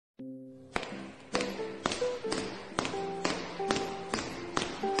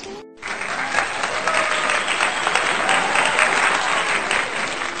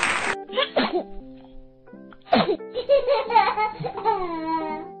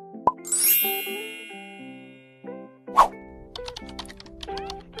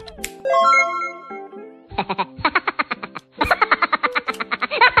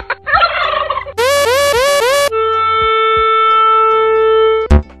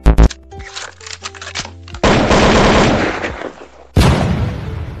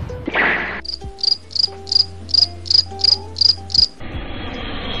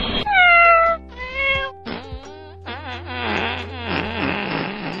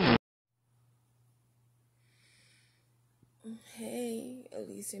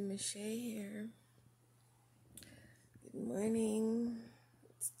Lisa Miche here. Good morning.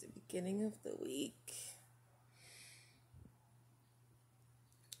 It's the beginning of the week.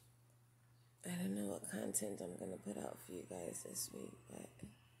 I don't know what content I'm going to put out for you guys this week, but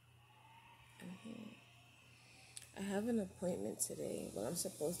I'm here. I have an appointment today. Well, I'm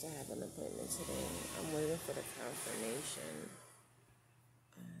supposed to have an appointment today. I'm waiting for the confirmation.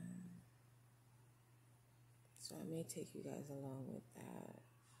 So I may take you guys along with that.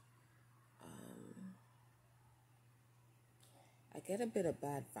 I get a bit of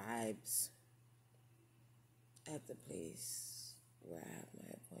bad vibes at the place where I have my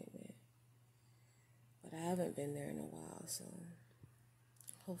appointment. But I haven't been there in a while, so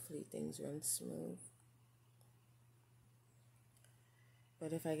hopefully things run smooth.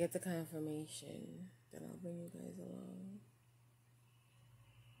 But if I get the confirmation, then I'll bring you guys along.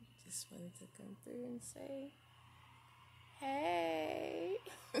 Just wanted to come through and say, hey.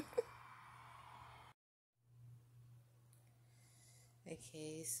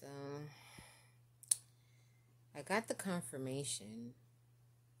 Okay, so I got the confirmation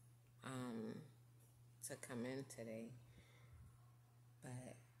to come in today,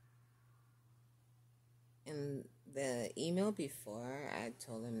 but in the email before, I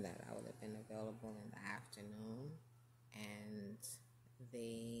told them that I would have been available in the afternoon, and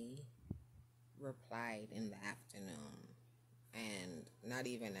they replied in the afternoon, and not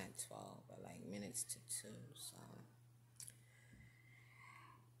even at 12, but like minutes to 2, so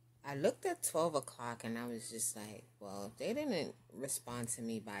I looked at 12 o'clock and I was just like, well, if they didn't respond to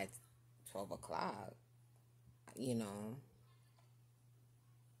me by 12 o'clock,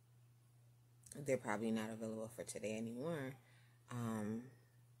 they're probably not available for today anymore.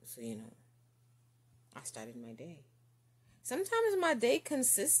 So, I started my day. Sometimes my day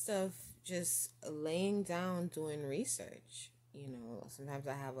consists of just laying down doing research. Sometimes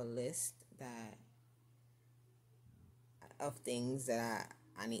I have a list of things that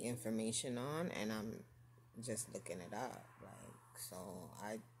I need information on, and I'm just looking it up. So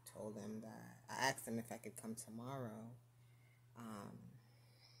I told them that I asked them if I could come tomorrow.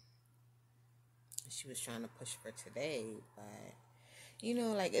 She was trying to push for today, but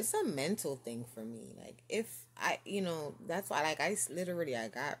it's a mental thing for me. If I, that's why I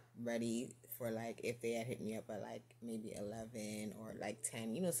got ready for if they had hit me up at maybe 11 or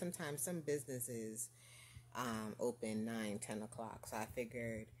 10. Sometimes some businesses open 9-10 o'clock, so I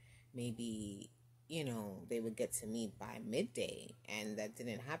figured maybe they would get to me by midday, and that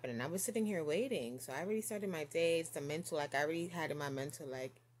didn't happen, and I was sitting here waiting. So I already started my day. It's the mental, I already had in my mental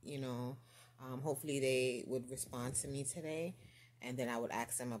hopefully they would respond to me today, and then I would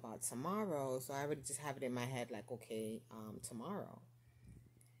ask them about tomorrow. So I already just have it in my head okay, tomorrow.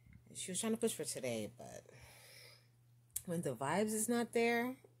 And she was trying to push for today, but when the vibes is not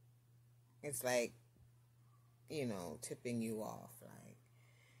there, it's tipping you off,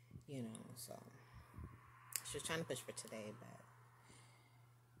 so she was trying to push for today, but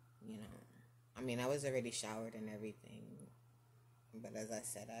I was already showered and everything, but as I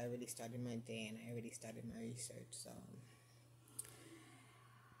said, I already started my day and I already started my research, so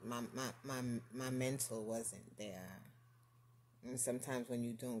my mental wasn't there. And sometimes when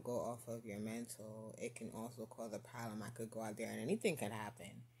you don't go off of your mental, it can also cause a problem. I could go out there and anything could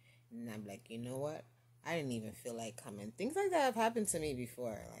happen, and I'm like, you know what? I didn't even feel like coming. Things like that have happened to me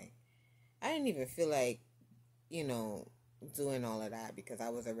before. I didn't even feel like, doing all of that because I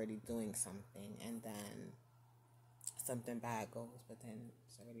was already doing something, and then something bad goes, but then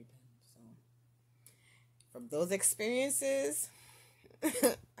it's already done. So from those experiences,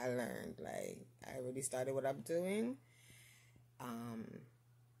 I learned, I already started what I'm doing.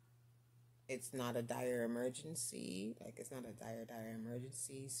 It's not a dire emergency. It's not a dire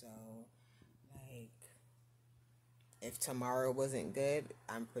emergency. So, if tomorrow wasn't good,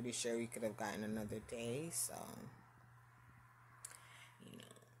 I'm pretty sure we could have gotten another day. So,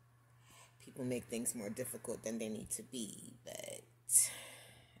 people make things more difficult than they need to be. But,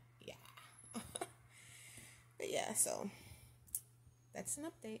 yeah. But, yeah, so that's an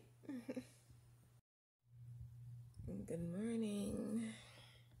update. Good morning.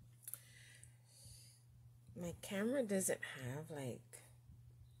 My camera doesn't have,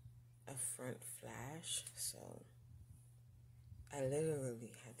 a front flash, so I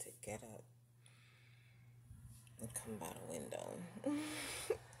literally had to get up and come by the window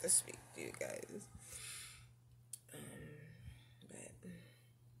to speak to you guys.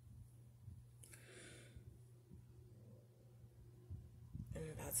 But I'm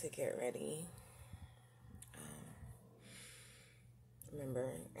about to get ready. Remember,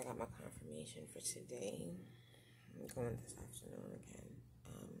 I got my confirmation for today. I'm going this afternoon again.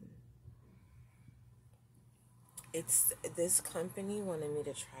 It's this company wanted me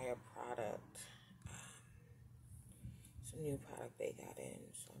to try a product. It's a new product they got in,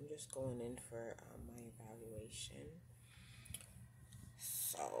 so I'm just going in for my evaluation.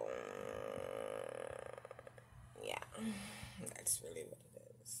 So yeah, that's really what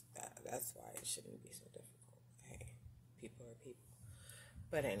it is. That's why it shouldn't be so difficult. Hey, people are people.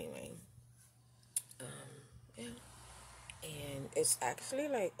 But anyway, yeah. And it's actually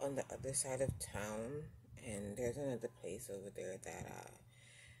like on the other side of town, and there's another place over there that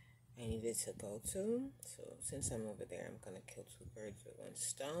I needed to go to. So since I'm over there, I'm gonna kill two birds with one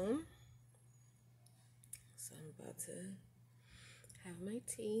stone. So I'm about to have my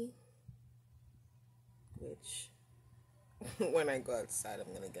tea, which when I go outside,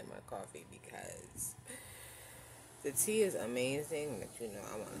 I'm gonna get my coffee because the tea is amazing. But you know,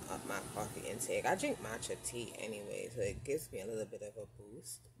 I want to up my coffee intake. I drink matcha tea anyway, so it gives me a little bit of a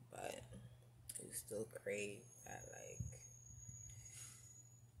boost, but you still crave that like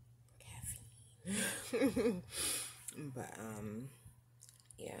caffeine. But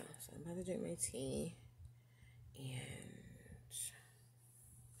yeah, so I'm about to drink my tea and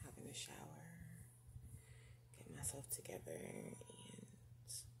having a shower, get myself together, and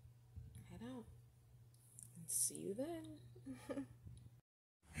head out. And see you then.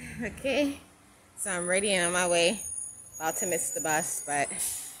 Okay, so I'm ready and on my way. About to miss the bus, but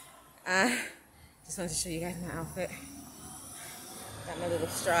just wanted to show you guys my outfit. Got my little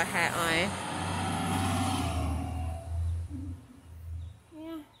straw hat on.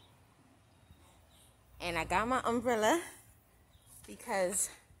 Yeah. And I got my umbrella because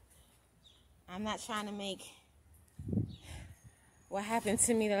I'm not trying to make what happened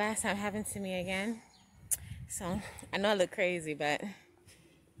to me the last time happen to me again. So I know I look crazy, but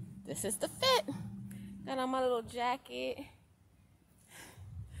this is the fit. Got on my little jacket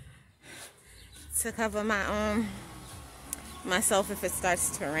to cover my myself if it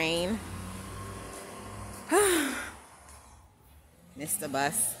starts to rain. Missed the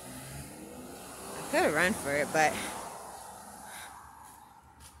bus. I could have run for it, but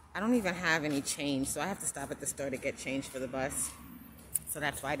I don't even have any change, so I have to stop at the store to get change for the bus. So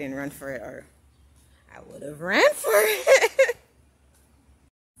that's why I didn't run for it, or I would have ran for it.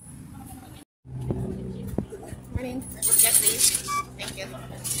 Morning. Yes, please. Thank you.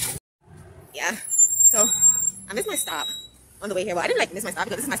 Yeah. So I missed my stop on the way here. Well, I didn't like miss my stop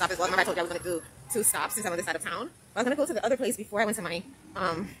because this is my stop as well. Remember I told you I was going to do 2 stops since I'm on this side of town. But I was going to go to the other place before I went to my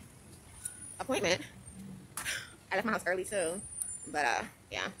appointment. I left my house early too. But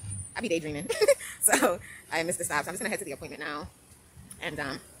yeah, I be daydreaming. So I missed the stop. So I'm just going to head to the appointment now. And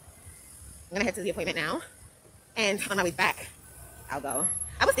I'm going to head to the appointment now. And on my way back, I'll go.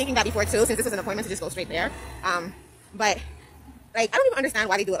 I was thinking that before too, since this was an appointment, to just go straight there. But like, I don't even understand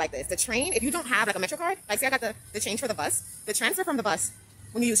why they do it like this. The train, if you don't have like a Metro card, like say I got the change for the bus, the transfer from the bus,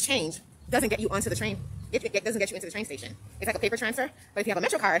 when you use change, doesn't get you onto the train. It doesn't get you into the train station. It's like a paper transfer, but if you have a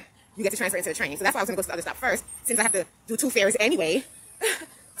Metro card, you get to transfer into the train. So that's why I was gonna go to the other stop first, since I have to do 2 fares anyway.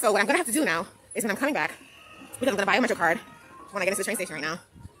 So what I'm gonna have to do now is when I'm coming back, because I'm gonna buy a Metro card when I get into the train station right now.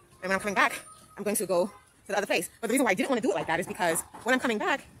 And when I'm coming back, I'm going to go to the other place. But the reason why I didn't want to do it like that is because when I'm coming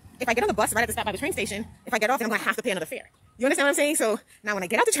back, if I get on the bus right at the stop by the train station, if I get off, then I'm gonna have to pay another fare. You understand what I'm saying? So now when I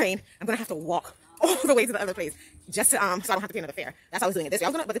get out the train, I'm gonna have to walk all the way to the other place just to so I don't have to pay another fare. That's how I was doing it this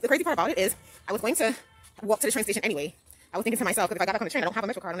way. But the crazy part about it is I was going to walk to the train station anyway. I was thinking to myself, because if I got back on the train, I don't have a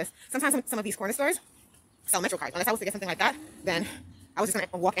Metro card unless sometimes some of these corner stores sell Metro cards. Unless I was to get something like that, then I was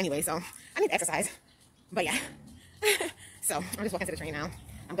just gonna walk anyway. So I need to exercise. But yeah. So I'm just walking to the train now.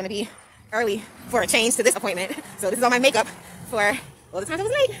 I'm gonna be early for a change to this appointment. So this is all my makeup for the times I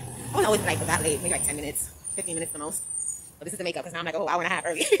was late. I wasn't always like that late, maybe like 10 minutes, 15 minutes the most. But this is the makeup because now I'm like a whole hour and a half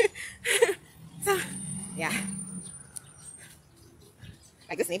early. So yeah.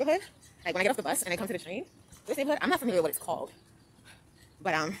 Like this neighborhood, like when I get off the bus and I come to the train, this neighborhood, I'm not familiar with what it's called.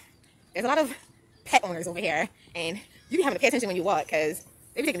 But there's a lot of pet owners over here, and you be having to pay attention when you walk because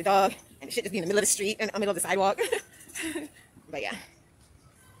they be taking the dog and the shit just be in the middle of the street and in the middle of the sidewalk. But yeah.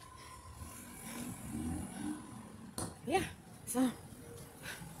 Yeah, so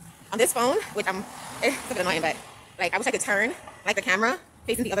on this phone, which it's a bit annoying, but like I wish I could turn like the camera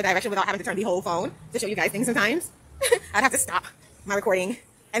facing the other direction without having to turn the whole phone to show you guys things sometimes. I'd have to stop my recording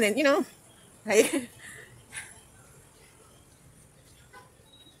and then, you know, like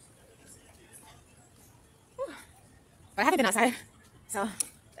but I haven't been outside, so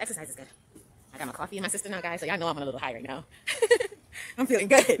the exercise is good. I got my coffee and my sister now, guys, so y'all know I'm on a little high right now. I'm feeling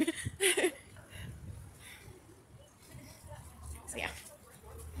good. So yeah.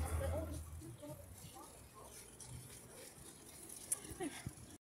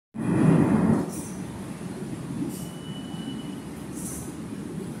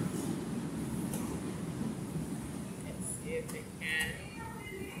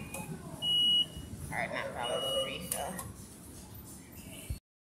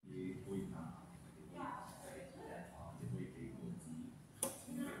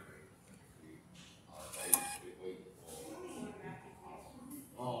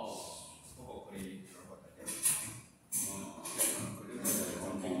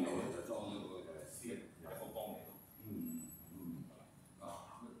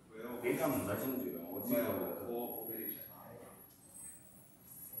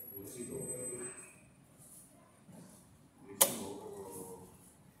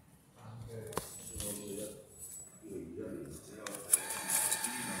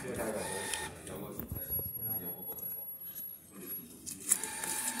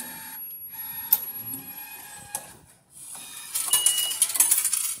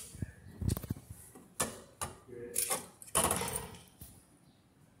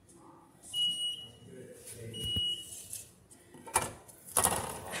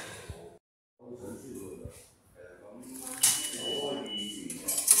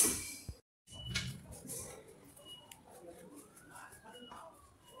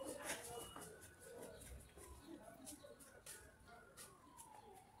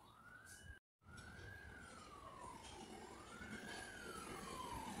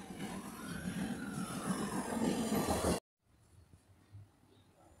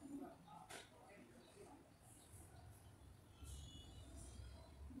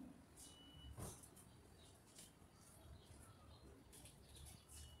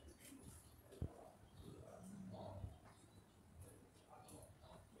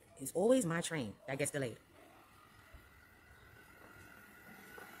 It's always my train that gets delayed.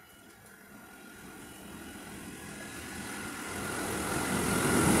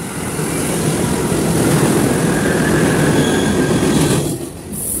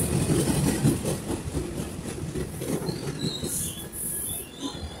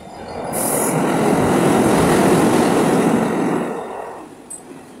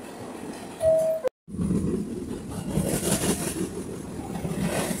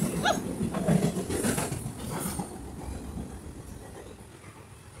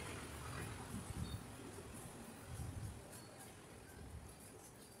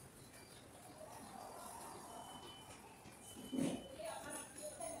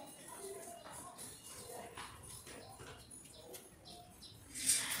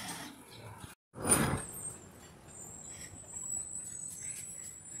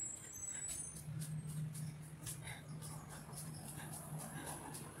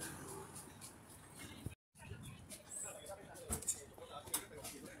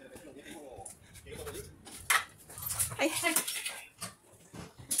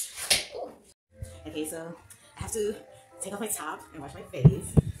 Okay, so I have to take off my top and wash my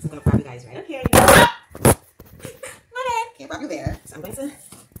face. So I'm gonna prop you guys right up here. My bad, can't prop you there. So I'm going to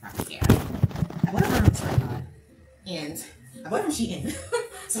prop you here. I bought a tripod and I bought it from Shein.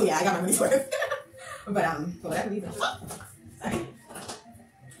 So yeah, I got my money's worth. But for whatever reason, sorry.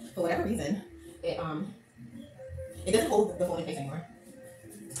 For whatever reason, it doesn't hold the folding face anymore.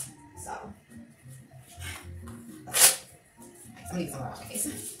 So I'm gonna use some more to wash my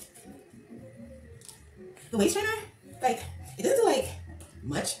face. The waist trainer, like, it doesn't do like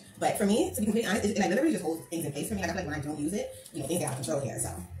much, but for me, to be completely honest, it like literally just holds things in place for me. Like I feel like when I don't use it, you know, things get out of control here. So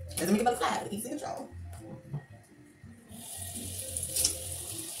it doesn't make it look flat, but it keeps it in control.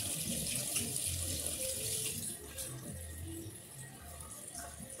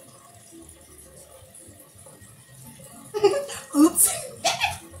 Oops.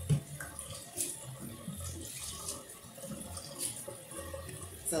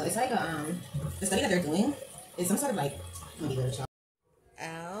 So it's like the study that they're doing is some sort of like, let me give it a shot.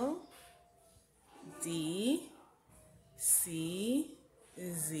 LDCZOTE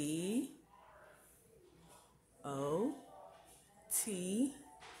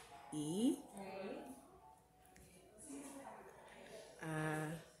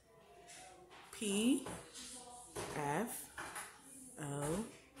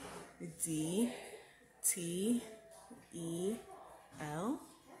PFODTEL.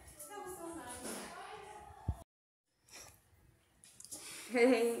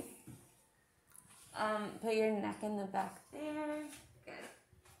 Hey. Put your neck in the back there. Good.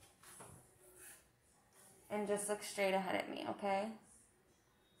 And just look straight ahead at me, okay?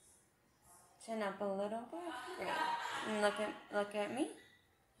 Chin up a little bit. Great. And look at me.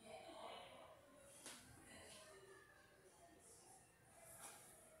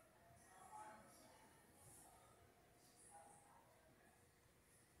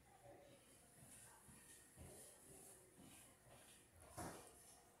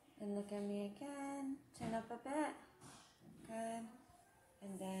 And look at me again. Chin up a bit. Good.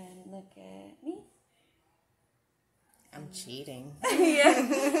 And then look at me. I'm cheating. Yeah.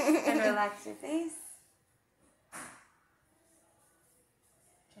 And relax your face.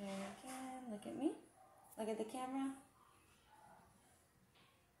 Try again. Look at me. Look at the camera.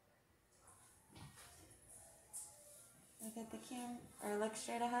 Look at the camera. Or look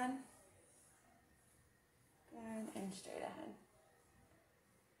straight ahead. Good. And straight ahead.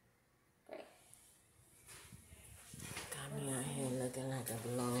 Me out here looking like I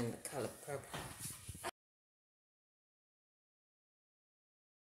belong in the color purple.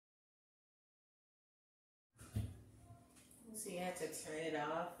 So you had to turn it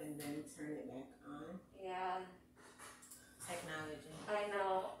off and then turn it back on. Yeah. Technology. I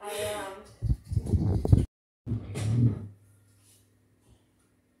know.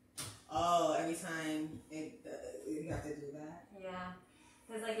 Oh, every time you have to do that. Yeah.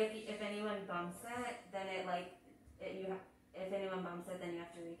 Because like if anyone bumps it, then it like if anyone bumps it, then you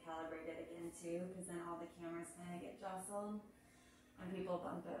have to recalibrate it again too, because then all the cameras kind of get jostled, and people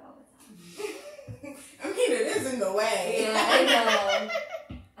bump it all the time. I mean, it is in the way. Yeah, I know.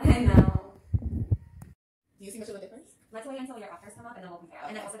 I know. Do you see much of a difference? Let's wait until your offers come up, and then we'll compare.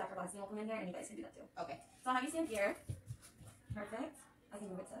 And then also Dr. Gladstein will come in there, and you guys can do that too. Okay. So I'll have you stand here. Perfect. I can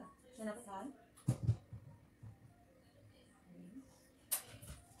move it to chin up the side.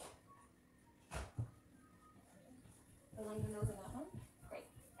 Align your nose in that one. Great.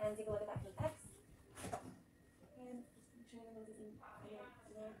 And take a look at that peak X. And just turn your nose in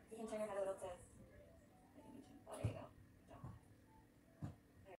there. You can turn your head a little to. Oh, there you go.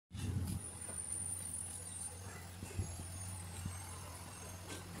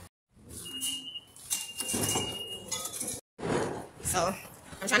 So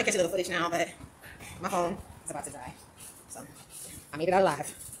I'm trying to catch a little footage now, but my phone is about to die. So I made it out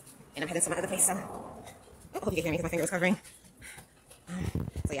alive, and I'm headed to my other place. So I hope you can hear me because my finger was covering.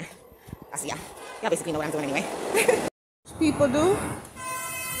 So yeah, I'll see y'all. Y'all basically know what I'm doing anyway. People do.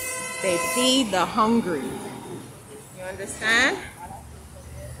 They feed the hungry. You understand?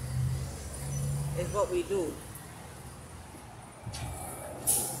 It's what we do.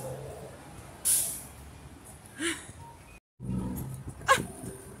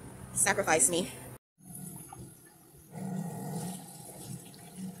 Sacrifice me.